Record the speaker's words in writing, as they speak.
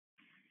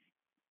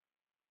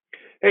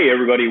Hey,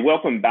 everybody.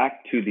 Welcome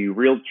back to The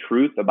Real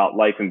Truth About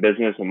Life and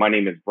Business. And my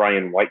name is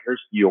Brian Whitehurst,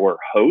 your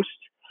host.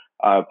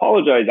 I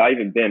apologize. I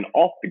haven't been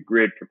off the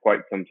grid for quite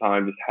some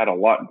time. Just had a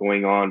lot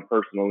going on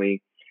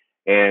personally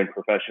and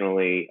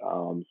professionally.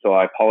 So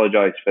I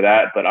apologize for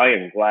that, but I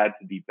am glad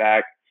to be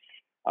back.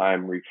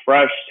 I'm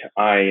refreshed.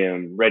 I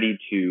am ready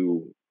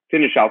to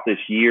finish out this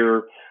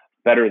year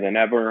better than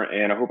ever.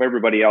 And I hope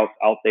everybody else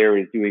out there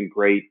is doing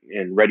great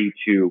and ready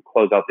to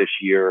close out this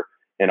year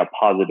in a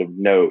positive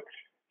note.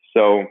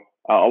 So,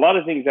 a lot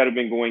of things that have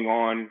been going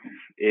on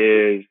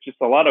is just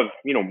a lot of,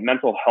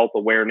 mental health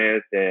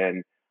awareness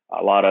and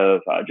a lot of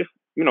just,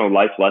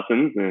 life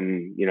lessons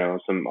and,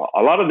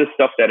 a lot of the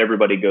stuff that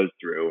everybody goes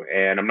through.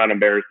 And I'm not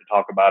embarrassed to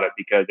talk about it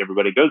because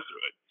everybody goes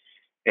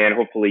through it. And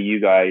hopefully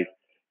you guys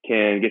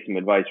can get some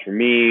advice from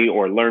me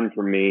or learn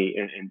from me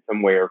in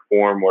some way or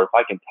form, or if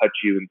I can touch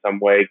you in some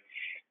way,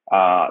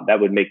 that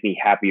would make me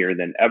happier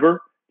than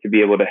ever to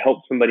be able to help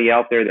somebody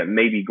out there that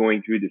may be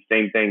going through the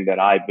same thing that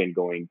I've been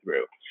going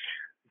through.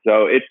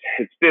 So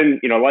it's been,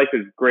 life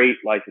is great.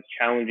 Life is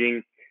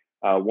challenging.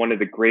 One of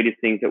the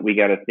greatest things that we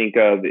got to think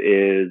of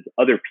is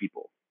other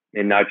people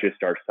and not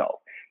just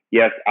ourselves.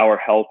 Yes, our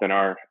health and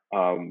our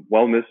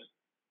wellness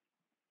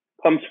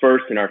comes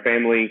first in our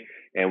family,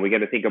 and we got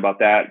to think about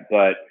that.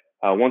 But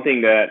one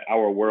thing that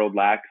our world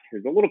lacks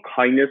is a little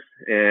kindness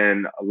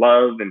and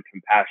love and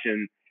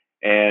compassion,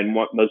 and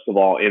most of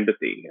all,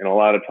 empathy. And a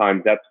lot of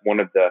times, that's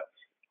one of the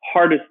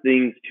hardest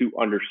things to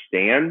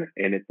understand,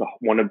 and it's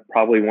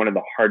probably one of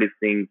the hardest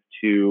things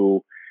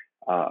to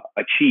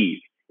achieve,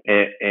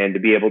 and to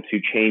be able to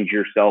change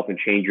yourself and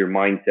change your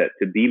mindset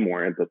to be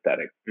more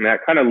empathetic. And that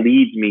kind of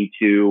leads me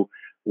to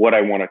what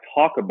I want to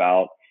talk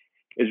about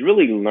is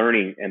really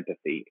learning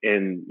empathy,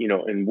 and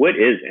what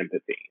is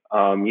empathy.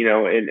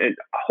 And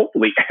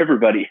hopefully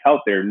everybody out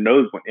there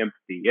knows what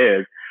empathy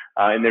is.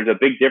 And there's a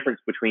big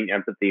difference between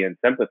empathy and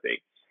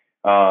sympathy.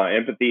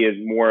 Empathy is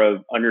more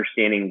of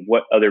understanding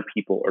what other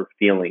people are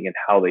feeling and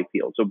how they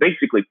feel. So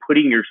basically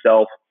putting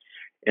yourself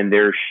in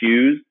their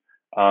shoes,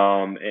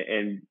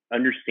 and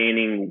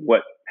understanding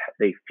what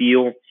they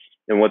feel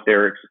and what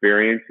they're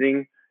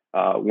experiencing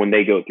when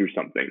they go through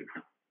something.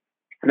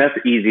 And that's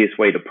the easiest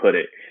way to put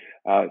it.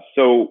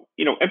 So,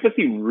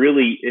 empathy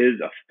really is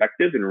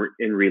effective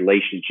in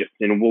relationships,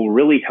 and will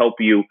really help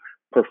you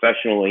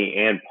professionally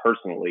and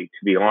personally,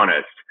 to be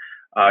honest.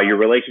 Your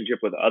relationship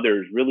with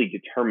others really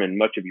determine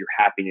much of your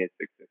happiness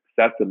and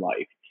success in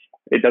life.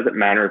 It doesn't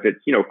matter if it's,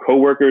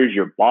 coworkers,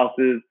 your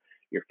bosses,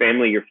 your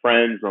family, your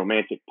friends,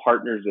 romantic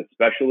partners,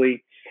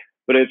 especially,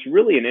 but it's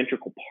really an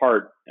integral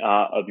part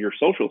of your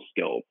social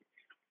skills,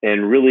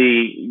 and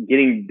really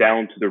getting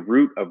down to the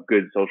root of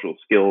good social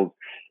skills.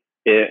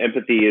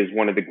 Empathy is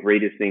one of the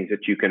greatest things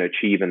that you can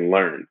achieve and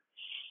learn.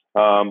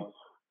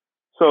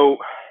 So,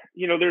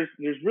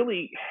 there's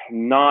really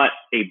not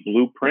a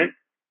blueprint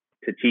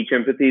to teach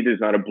empathy. There's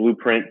not a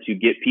blueprint to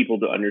get people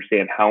to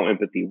understand how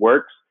empathy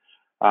works.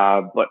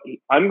 But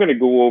I'm going to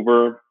go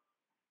over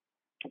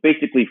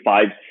basically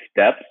 5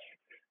 steps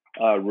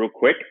real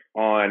quick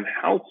on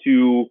how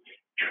to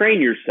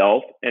train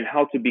yourself and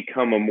how to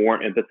become a more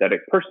empathetic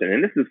person.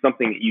 And this is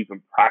something that you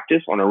can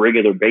practice on a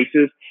regular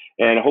basis,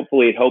 and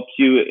hopefully it helps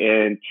you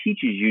and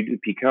teaches you to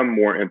become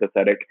more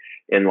empathetic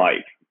in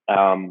life.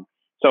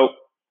 So,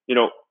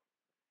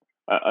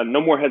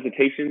 no more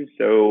hesitation.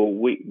 So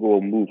we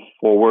will move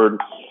forward.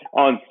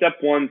 On step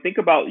 1, think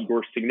about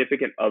your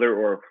significant other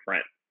or a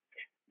friend,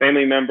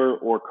 family member,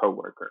 or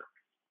coworker.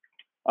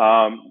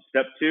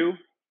 Step 2,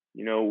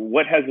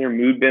 what has their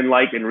mood been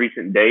like in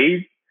recent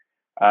days?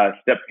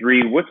 Step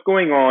 3, what's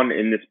going on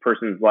in this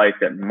person's life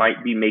that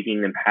might be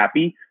making them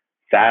happy,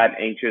 sad,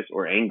 anxious,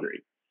 or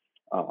angry?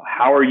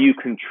 How are you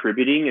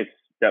contributing is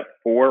step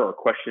 4, or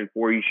question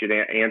 4 you should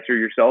answer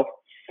yourself.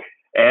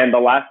 And the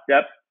last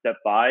step, step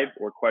 5,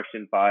 or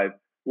question 5,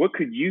 what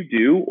could you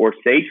do or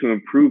say to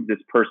improve this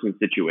person's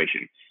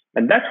situation?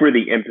 And that's where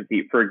the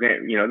empathy, for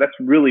example, that's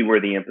really where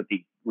the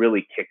empathy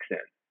really kicks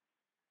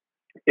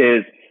in,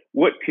 is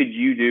what could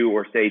you do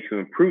or say to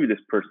improve this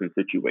person's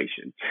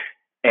situation?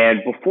 And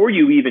before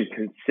you even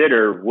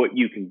consider what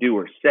you can do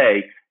or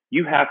say,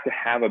 you have to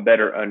have a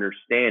better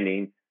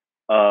understanding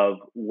of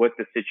what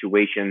the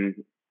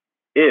situation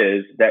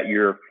is that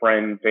your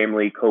friend,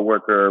 family,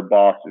 coworker,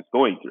 boss is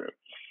going through.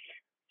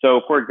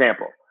 So, for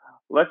example,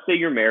 let's say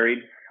you're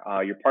married,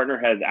 your partner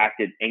has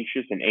acted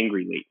anxious and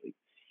angry lately.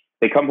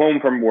 They come home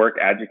from work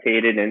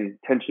agitated, and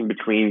tension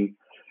between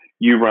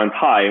you runs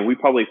high. And we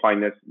probably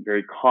find this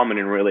very common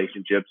in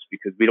relationships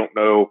because we don't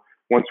know,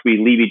 once we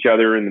leave each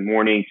other in the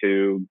morning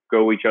to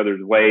go each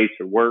other's way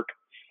to work,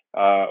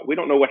 we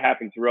don't know what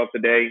happens throughout the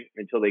day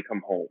until they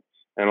come home.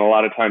 And a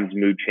lot of times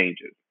mood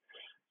changes.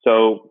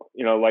 So,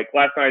 like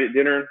last night at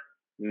dinner,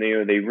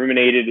 they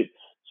ruminated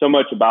so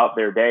much about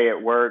their day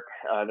at work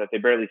that they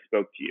barely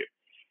spoke to you.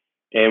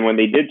 And when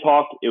they did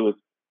talk, it was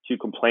to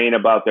complain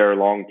about their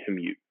long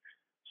commute.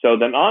 So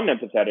the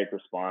non-empathetic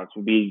response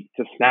would be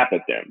to snap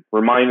at them,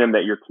 remind them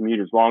that your commute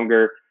is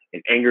longer,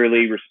 and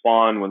angrily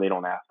respond when they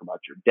don't ask about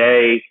your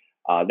day.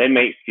 They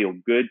may feel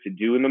good to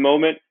do in the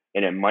moment,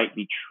 and it might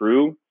be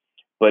true,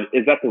 but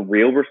is that the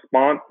real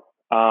response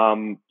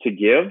to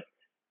give?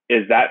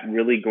 Is that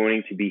really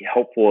going to be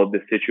helpful of the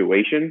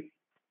situation?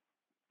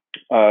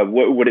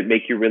 What would it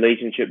make your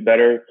relationship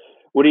better?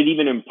 Would it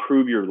even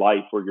improve your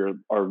life or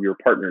your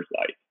partner's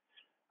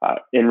life?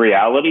 In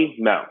reality,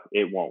 no,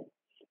 it won't.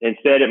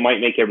 Instead, it might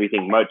make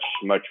everything much,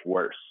 much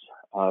worse.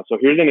 So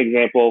here's an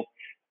example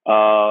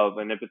of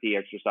an empathy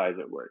exercise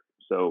at work.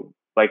 So,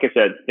 like I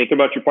said, think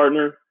about your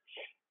partner.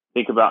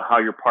 Think about how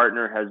your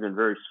partner has been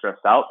very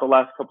stressed out the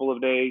last couple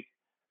of days.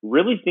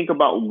 Really think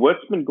about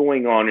what's been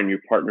going on in your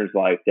partner's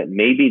life that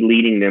may be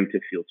leading them to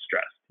feel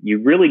stressed.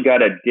 You really got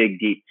to dig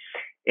deep.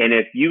 And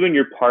if you and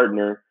your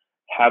partner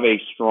have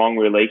a strong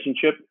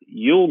relationship,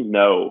 you'll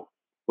know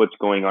what's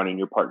going on in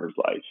your partner's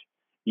life.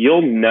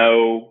 You'll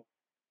know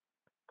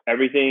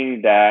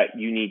everything that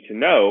you need to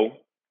know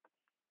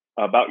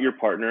about your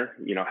partner,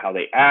 how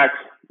they act.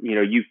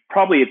 You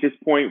probably at this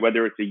point,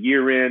 whether it's a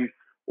year in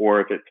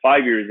or if it's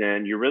 5 years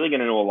in, you're really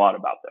going to know a lot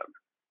about them.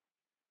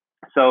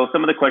 So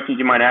some of the questions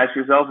you might ask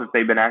yourself if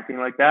they've been acting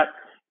like that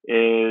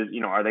is,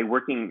 are they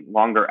working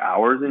longer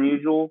hours than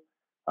usual?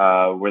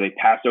 Were they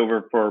passed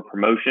over for a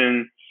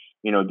promotion?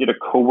 Did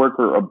a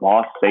coworker or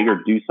boss say or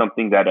do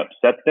something that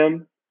upset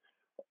them?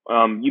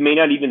 You may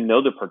not even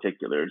know the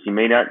particulars. You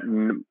may not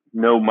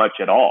know much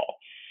at all.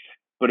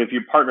 But if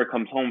your partner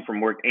comes home from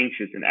work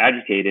anxious and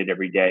agitated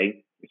every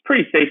day, it's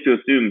pretty safe to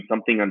assume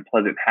something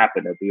unpleasant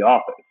happened at the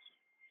office.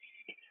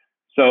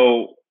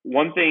 So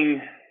one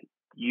thing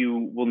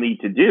you will need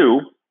to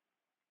do,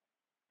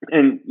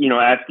 and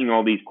asking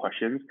all these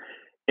questions,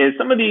 is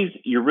some of these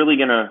you're really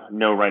going to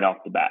know right off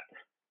the bat.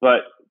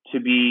 But to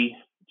be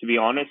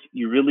honest,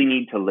 you really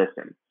need to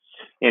listen.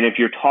 And if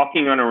you're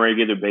talking on a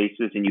regular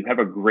basis and you have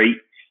a great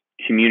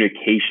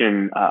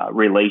communication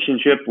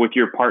relationship with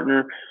your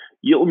partner,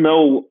 you'll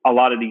know a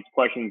lot of these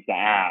questions to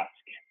ask.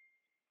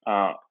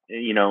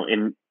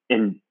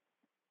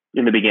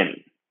 In the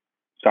beginning.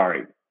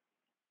 Sorry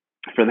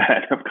for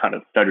that. I'm kind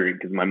of stuttering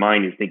because my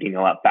mind is thinking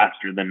a lot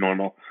faster than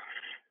normal.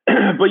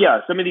 But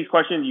yeah, some of these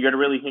questions you got to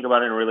really think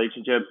about in a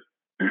relationship,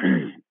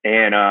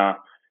 and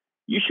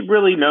you should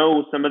really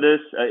know some of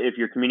this if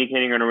you're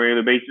communicating on a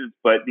regular basis.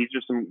 But these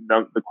are some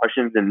of the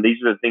questions, and these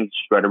are the things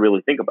you got to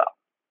really think about.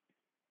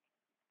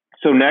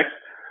 So next,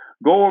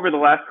 go over the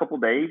last couple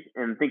of days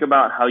and think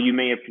about how you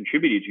may have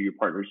contributed to your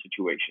partner's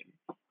situation.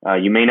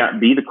 You may not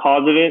be the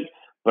cause of it,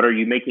 but are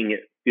you making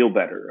it feel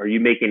better? Are you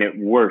making it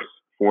worse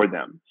for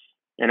them?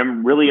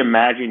 And really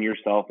imagine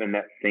yourself in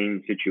that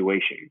same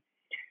situation.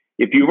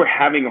 If you were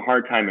having a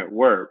hard time at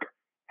work,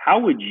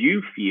 how would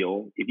you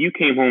feel if you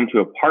came home to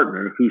a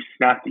partner who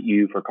snapped at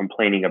you for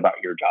complaining about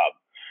your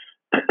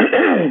job?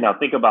 Now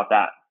think about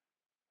that.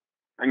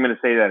 I'm going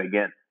to say that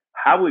again.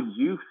 How would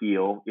you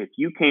feel if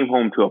you came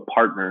home to a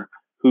partner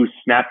who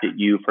snapped at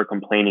you for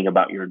complaining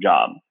about your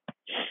job?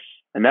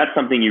 And that's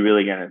something you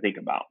really got to think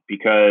about,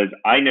 because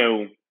I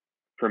know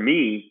for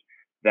me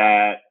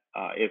that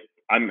if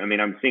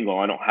I'm single,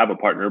 I don't have a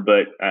partner,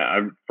 but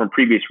from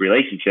previous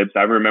relationships,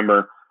 I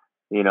remember,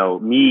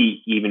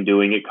 me even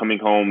doing it, coming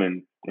home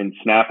and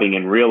snapping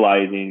and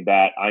realizing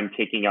that I'm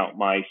taking out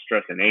my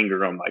stress and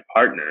anger on my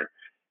partner.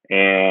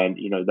 And,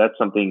 that's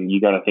something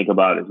you got to think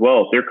about as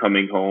well. If they're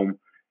coming home,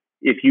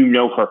 if you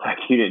know for a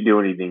fact you didn't do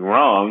anything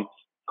wrong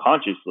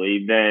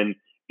consciously, then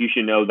you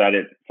should know that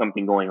it's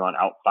something going on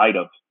outside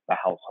of the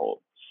household.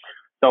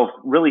 So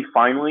really,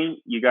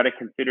 finally, you got to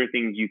consider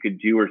things you could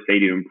do or say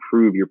to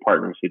improve your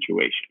partner's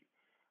situation.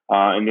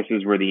 And this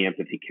is where the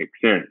empathy kicks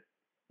in.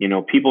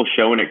 People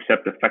show and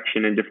accept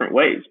affection in different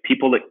ways.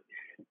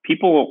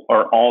 People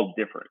are all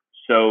different.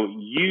 So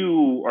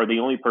you are the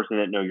only person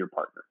that know your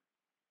partner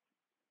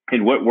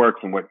and what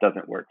works and what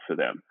doesn't work for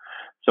them.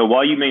 So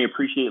while you may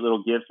appreciate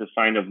little gifts, a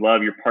sign of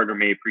love, your partner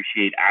may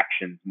appreciate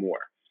actions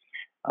more.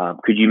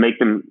 Could you make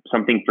them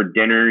something for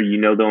dinner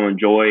they'll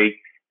enjoy?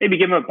 Maybe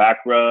give them a back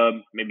rub,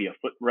 maybe a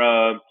foot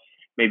rub,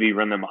 maybe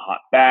run them a hot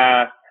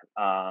bath.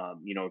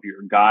 If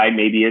you're a guy,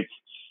 maybe it's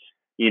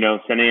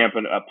setting up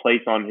a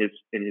place in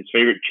his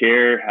favorite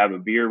chair, have a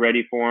beer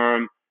ready for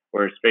him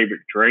or his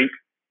favorite drink,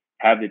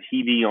 have the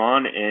TV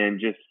on, and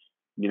just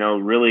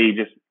really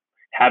just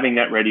having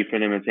that ready for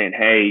them and saying,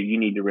 hey, you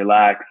need to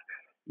relax.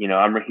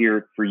 I'm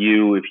here for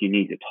you if you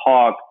need to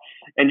talk,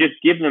 and just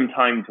give them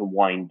time to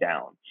wind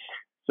down.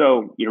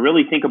 So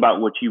really think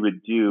about what you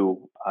would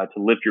do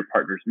to lift your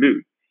partner's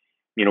mood.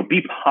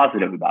 Be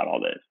positive about all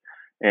this,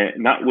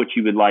 and not what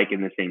you would like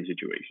in the same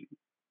situation.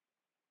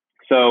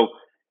 So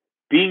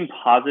being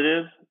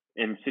positive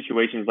in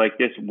situations like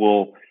this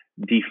will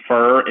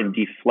defer and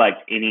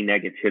deflect any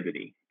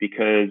negativity,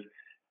 because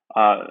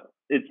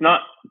it's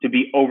not to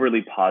be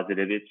overly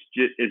positive.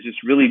 It's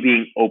just really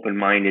being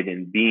open-minded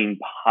and being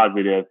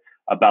positive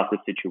about the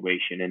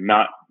situation and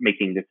not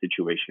making the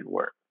situation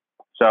work.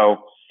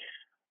 So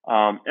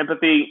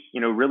empathy,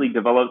 really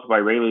develops by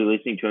regularly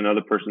listening to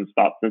another person's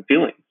thoughts and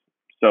feelings.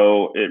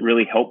 So it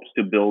really helps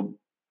to build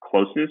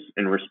closeness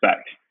and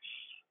respect.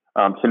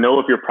 To know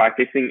if you're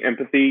practicing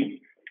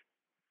empathy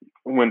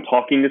when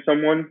talking to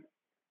someone,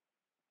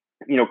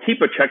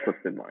 keep a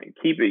checklist in mind.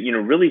 Keep it,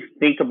 really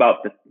think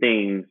about the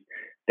things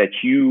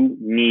that you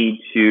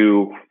need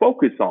to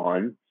focus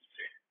on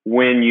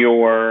when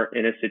you're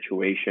in a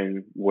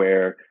situation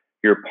where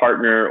your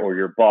partner or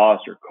your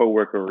boss or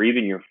coworker or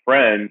even your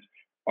friends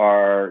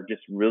are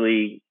just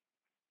really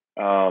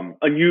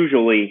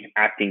unusually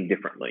acting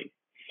differently.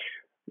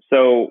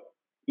 So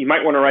you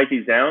might want to write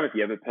these down if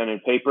you have a pen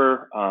and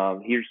paper.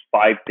 Here's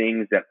 5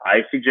 things that I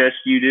suggest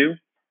you do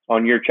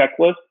on your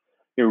checklist.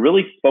 You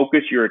really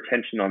focus your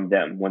attention on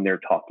them when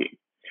they're talking.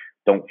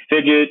 Don't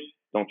fidget.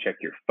 Don't check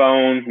your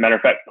phone. Matter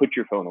of fact, put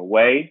your phone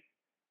away.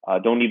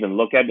 Don't even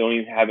look at it. Don't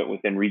even have it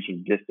within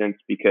reaching distance,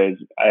 because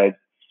as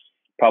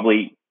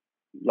probably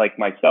like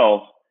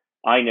myself,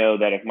 I know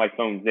that if my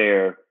phone's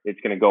there,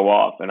 it's going to go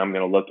off and I'm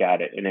going to look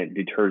at it, and it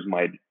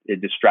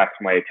distracts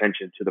my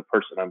attention to the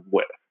person I'm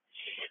with.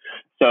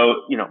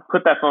 So,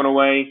 put that phone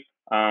away.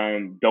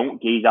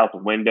 Don't gaze out the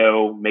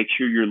window. Make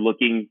sure you're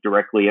looking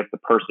directly at the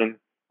person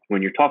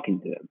when you're talking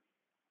to them.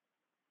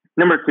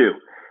 Number 2,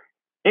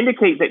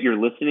 indicate that you're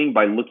listening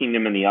by looking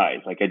them in the eyes,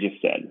 like I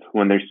just said,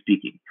 when they're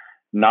speaking.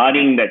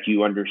 Nodding that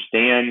you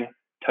understand,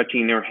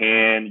 touching their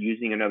hand,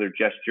 using another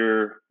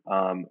gesture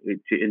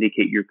to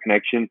indicate your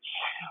connection,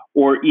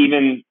 or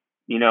even,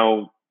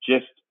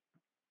 just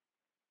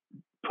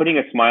putting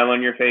a smile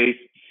on your face.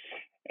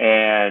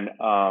 And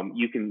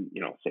you can,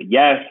 say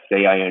yes,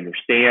 say I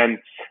understand.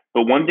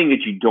 But one thing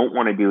that you don't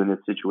want to do in this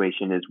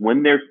situation is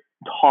when they're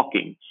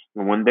talking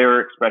and when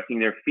they're expressing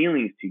their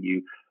feelings to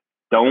you,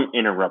 don't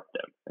interrupt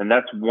them. And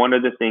that's one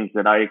of the things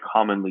that I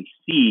commonly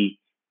see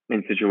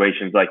in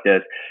situations like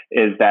this,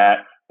 is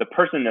that the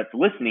person that's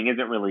listening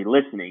isn't really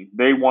listening.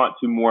 They want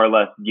to more or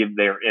less give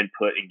their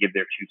input and give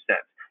their 2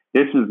 cents.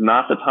 This is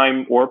not the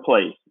time or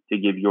place to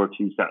give your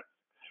 2 cents.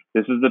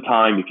 This is the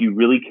time, if you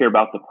really care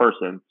about the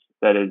person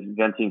that is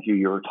venting to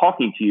you or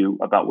talking to you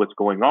about what's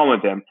going on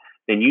with them,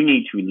 then you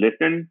need to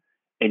listen,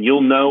 and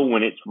you'll know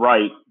when it's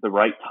the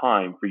right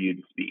time for you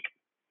to speak.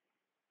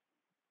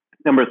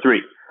 Number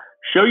 3,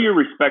 show your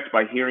respect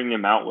by hearing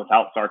them out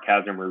without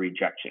sarcasm or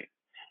rejection.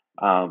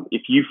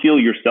 If you feel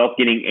yourself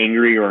getting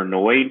angry or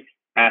annoyed,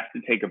 ask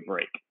to take a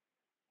break.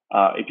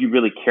 If you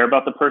really care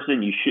about the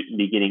person, you shouldn't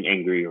be getting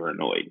angry or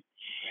annoyed.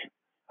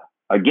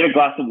 Get a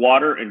glass of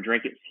water and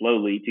drink it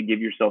slowly to give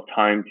yourself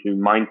time to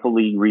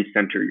mindfully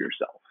recenter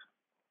yourself.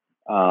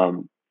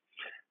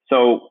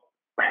 So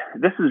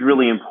this is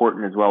really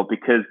important as well,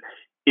 because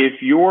if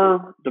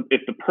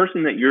the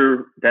person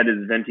that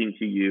is venting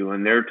to you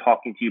and they're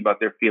talking to you about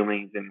their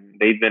feelings and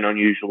they've been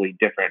unusually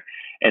different,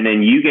 and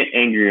then you get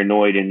angry or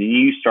annoyed and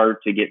you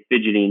start to get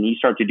fidgety and you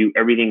start to do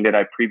everything that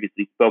I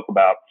previously spoke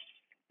about,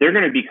 they're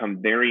going to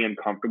become very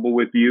uncomfortable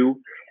with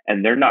you,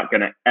 and they're not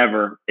going to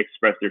ever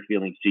express their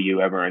feelings to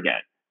you ever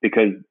again,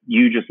 because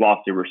you just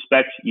lost their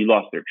respect, you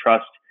lost their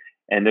trust,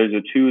 and those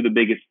are 2 of the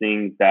biggest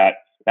things that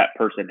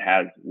person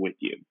has with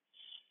you.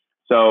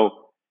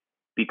 So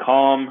be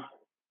calm,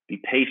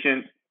 be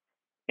patient,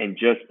 and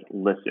just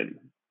listen.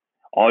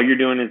 All you're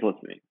doing is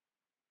listening.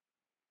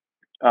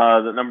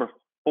 The number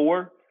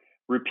 4,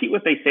 repeat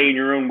what they say in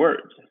your own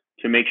words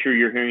to make sure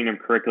you're hearing them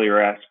correctly,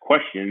 or ask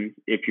questions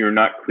if you're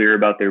not clear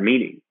about their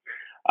meaning.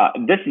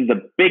 This is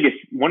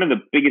one of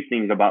the biggest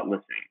things about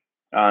listening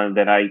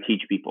that I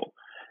teach people,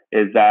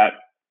 is that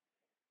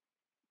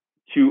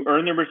to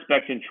earn the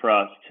respect and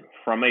trust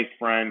from a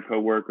friend,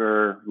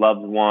 coworker,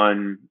 loved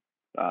one,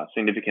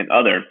 significant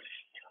other,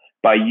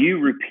 by you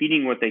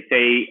repeating what they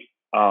say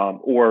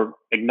or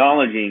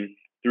acknowledging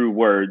through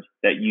words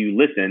that you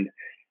listened,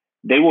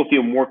 they will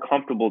feel more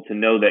comfortable to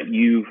know that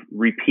you've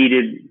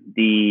repeated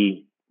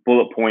the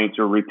bullet points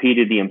or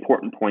repeated the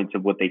important points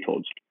of what they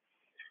told you.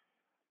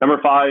 Number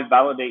 5,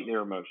 validate their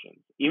emotions.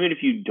 Even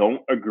if you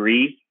don't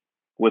agree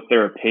with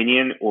their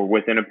opinion or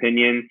with an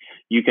opinion,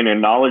 you can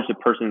acknowledge the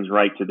person's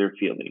right to their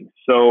feelings.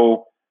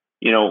 So,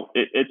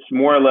 it's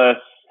more or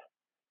less,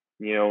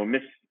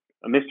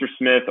 Mr.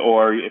 Smith,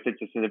 or if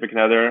it's a significant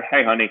other,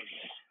 hey, honey,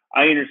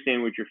 I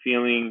understand what you're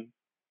feeling.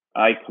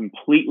 I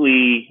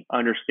completely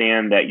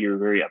understand that you're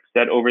very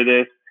upset over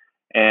this,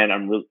 and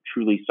I'm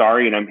truly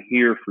sorry, and I'm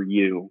here for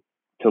you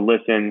to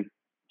listen,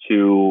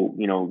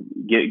 to,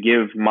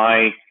 give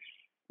my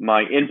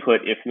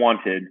input if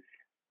wanted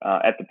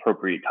at the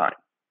appropriate time.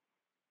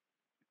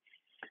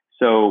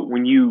 So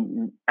when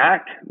you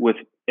act with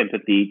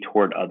empathy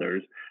toward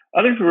others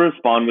will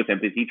respond with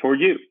empathy toward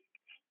you.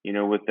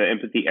 With the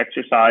empathy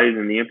exercise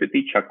and the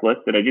empathy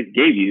checklist that I just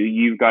gave you,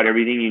 you've got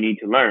everything you need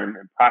to learn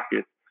and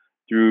practice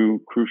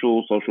through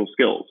crucial social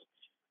skills.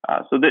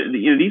 So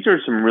these are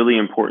some really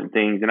important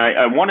things. And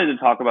I wanted to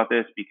talk about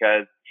this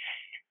because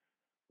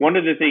one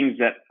of the things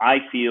that I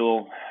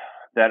feel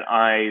that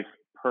I've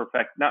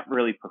not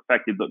really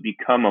perfected, but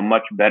become a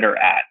much better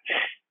at,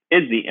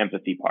 is the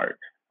empathy part.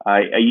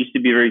 I used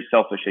to be very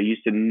selfish. I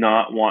used to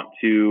not want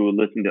to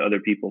listen to other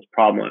people's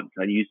problems.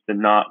 I used to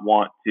not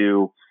want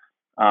to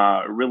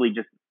really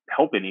just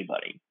help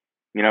anybody.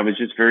 I was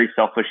just very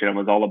selfish, and it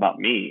was all about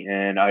me.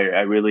 And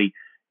I really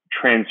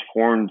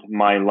transformed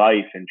my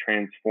life and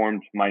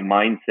transformed my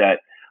mindset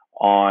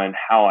on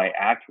how I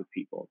act with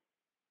people.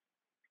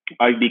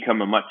 I've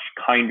become a much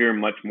kinder,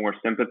 much more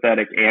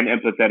sympathetic and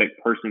empathetic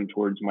person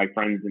towards my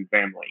friends and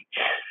family,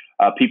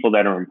 people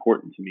that are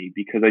important to me,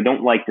 because I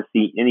don't like to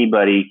see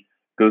anybody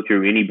go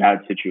through any bad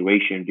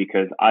situation,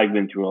 because I've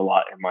been through a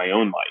lot in my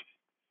own life.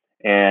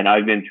 And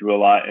I've been through a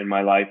lot in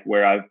my life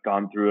where I've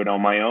gone through it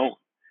on my own,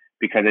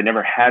 because I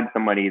never had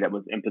somebody that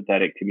was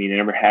empathetic to me. I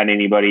never had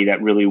anybody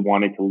that really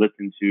wanted to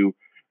listen to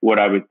what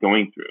I was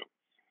going through.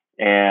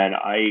 And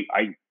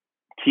I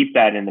keep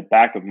that in the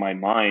back of my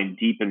mind,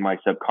 deep in my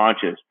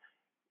subconscious,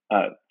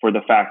 for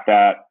the fact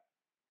that,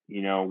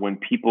 when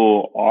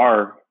people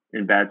are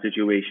in bad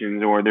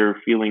situations, or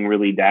they're feeling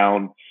really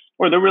down,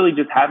 or they're really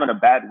just having a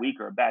bad week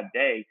or a bad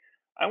day,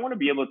 I want to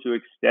be able to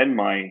extend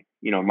my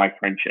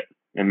friendship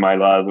and my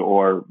love,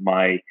 or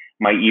my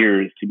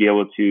ears, to be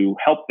able to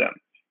help them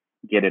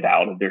get it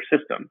out of their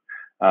system.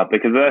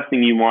 Because the last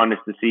thing you want is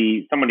to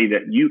see somebody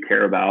that you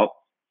care about,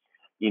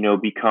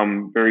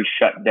 become very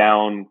shut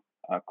down,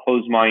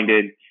 closed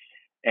minded,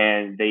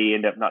 and they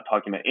end up not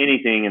talking about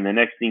anything. And the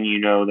next thing you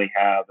know, they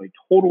have a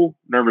total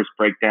nervous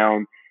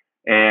breakdown,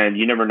 and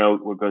you never know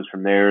what goes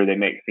from there. They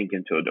might sink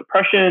into a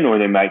depression, or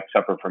they might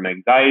suffer from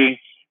anxiety.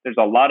 There's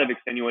a lot of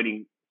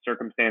extenuating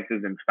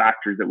circumstances and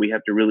factors that we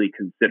have to really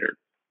consider.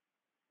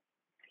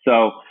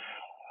 So,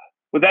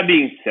 with that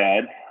being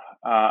said,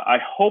 I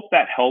hope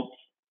that helps.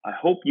 I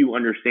hope you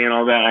understand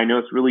all that. I know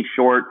it's really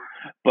short,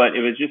 but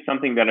it was just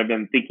something that I've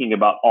been thinking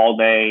about all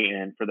day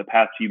and for the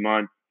past few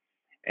months.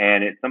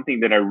 And it's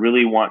something that I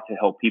really want to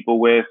help people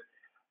with.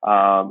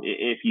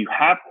 If you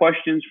have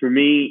questions for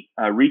me,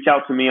 reach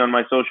out to me on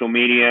my social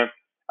media.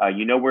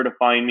 You know where to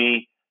find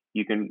me.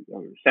 You can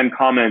send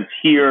comments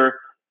here.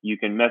 You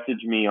can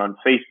message me on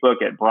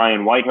Facebook at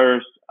Brian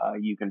Whitehurst.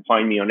 You can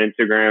find me on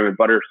Instagram at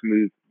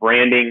Buttersmooth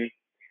Branding.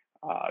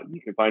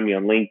 You can find me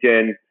on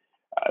LinkedIn.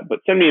 But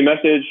send me a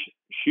message,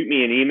 shoot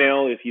me an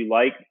email if you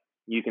like.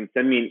 You can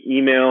send me an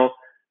email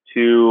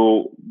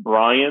to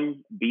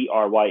Brian,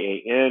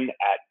 Bryan,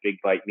 at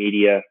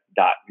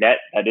bigbitemedia.net.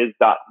 That is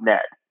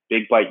 .net,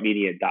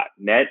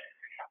 bigbitemedia.net.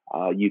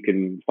 You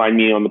can find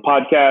me on the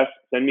podcast,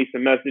 send me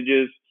some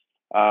messages.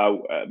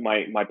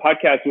 My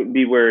podcast wouldn't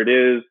be where it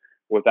is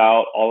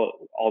without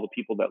all the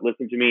people that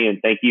listen to me. And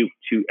thank you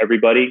to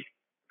everybody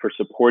for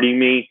supporting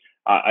me.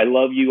 I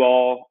love you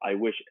all. I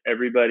wish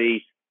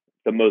everybody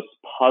the most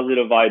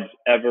positive vibes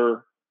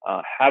ever.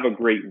 Have a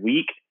great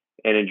week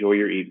and enjoy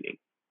your evening.